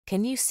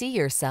Can you see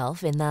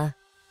yourself in the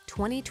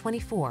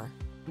 2024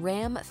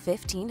 Ram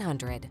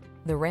 1500?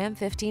 The Ram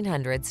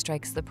 1500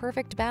 strikes the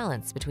perfect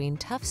balance between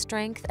tough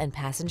strength and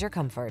passenger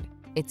comfort.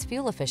 Its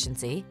fuel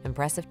efficiency,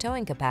 impressive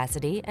towing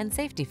capacity, and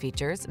safety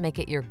features make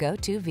it your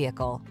go-to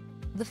vehicle.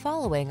 The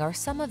following are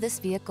some of this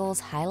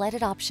vehicle's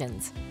highlighted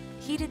options: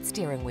 heated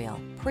steering wheel,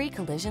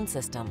 pre-collision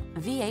system,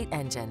 V8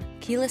 engine,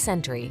 keyless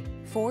entry,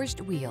 forged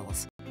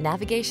wheels,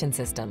 navigation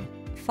system,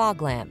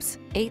 fog lamps,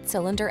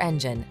 8-cylinder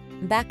engine,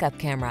 backup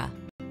camera,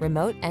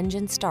 remote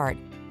engine start.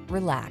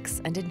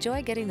 Relax and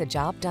enjoy getting the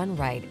job done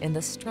right in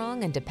the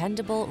strong and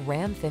dependable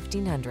Ram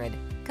 1500.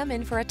 Come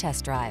in for a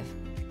test drive.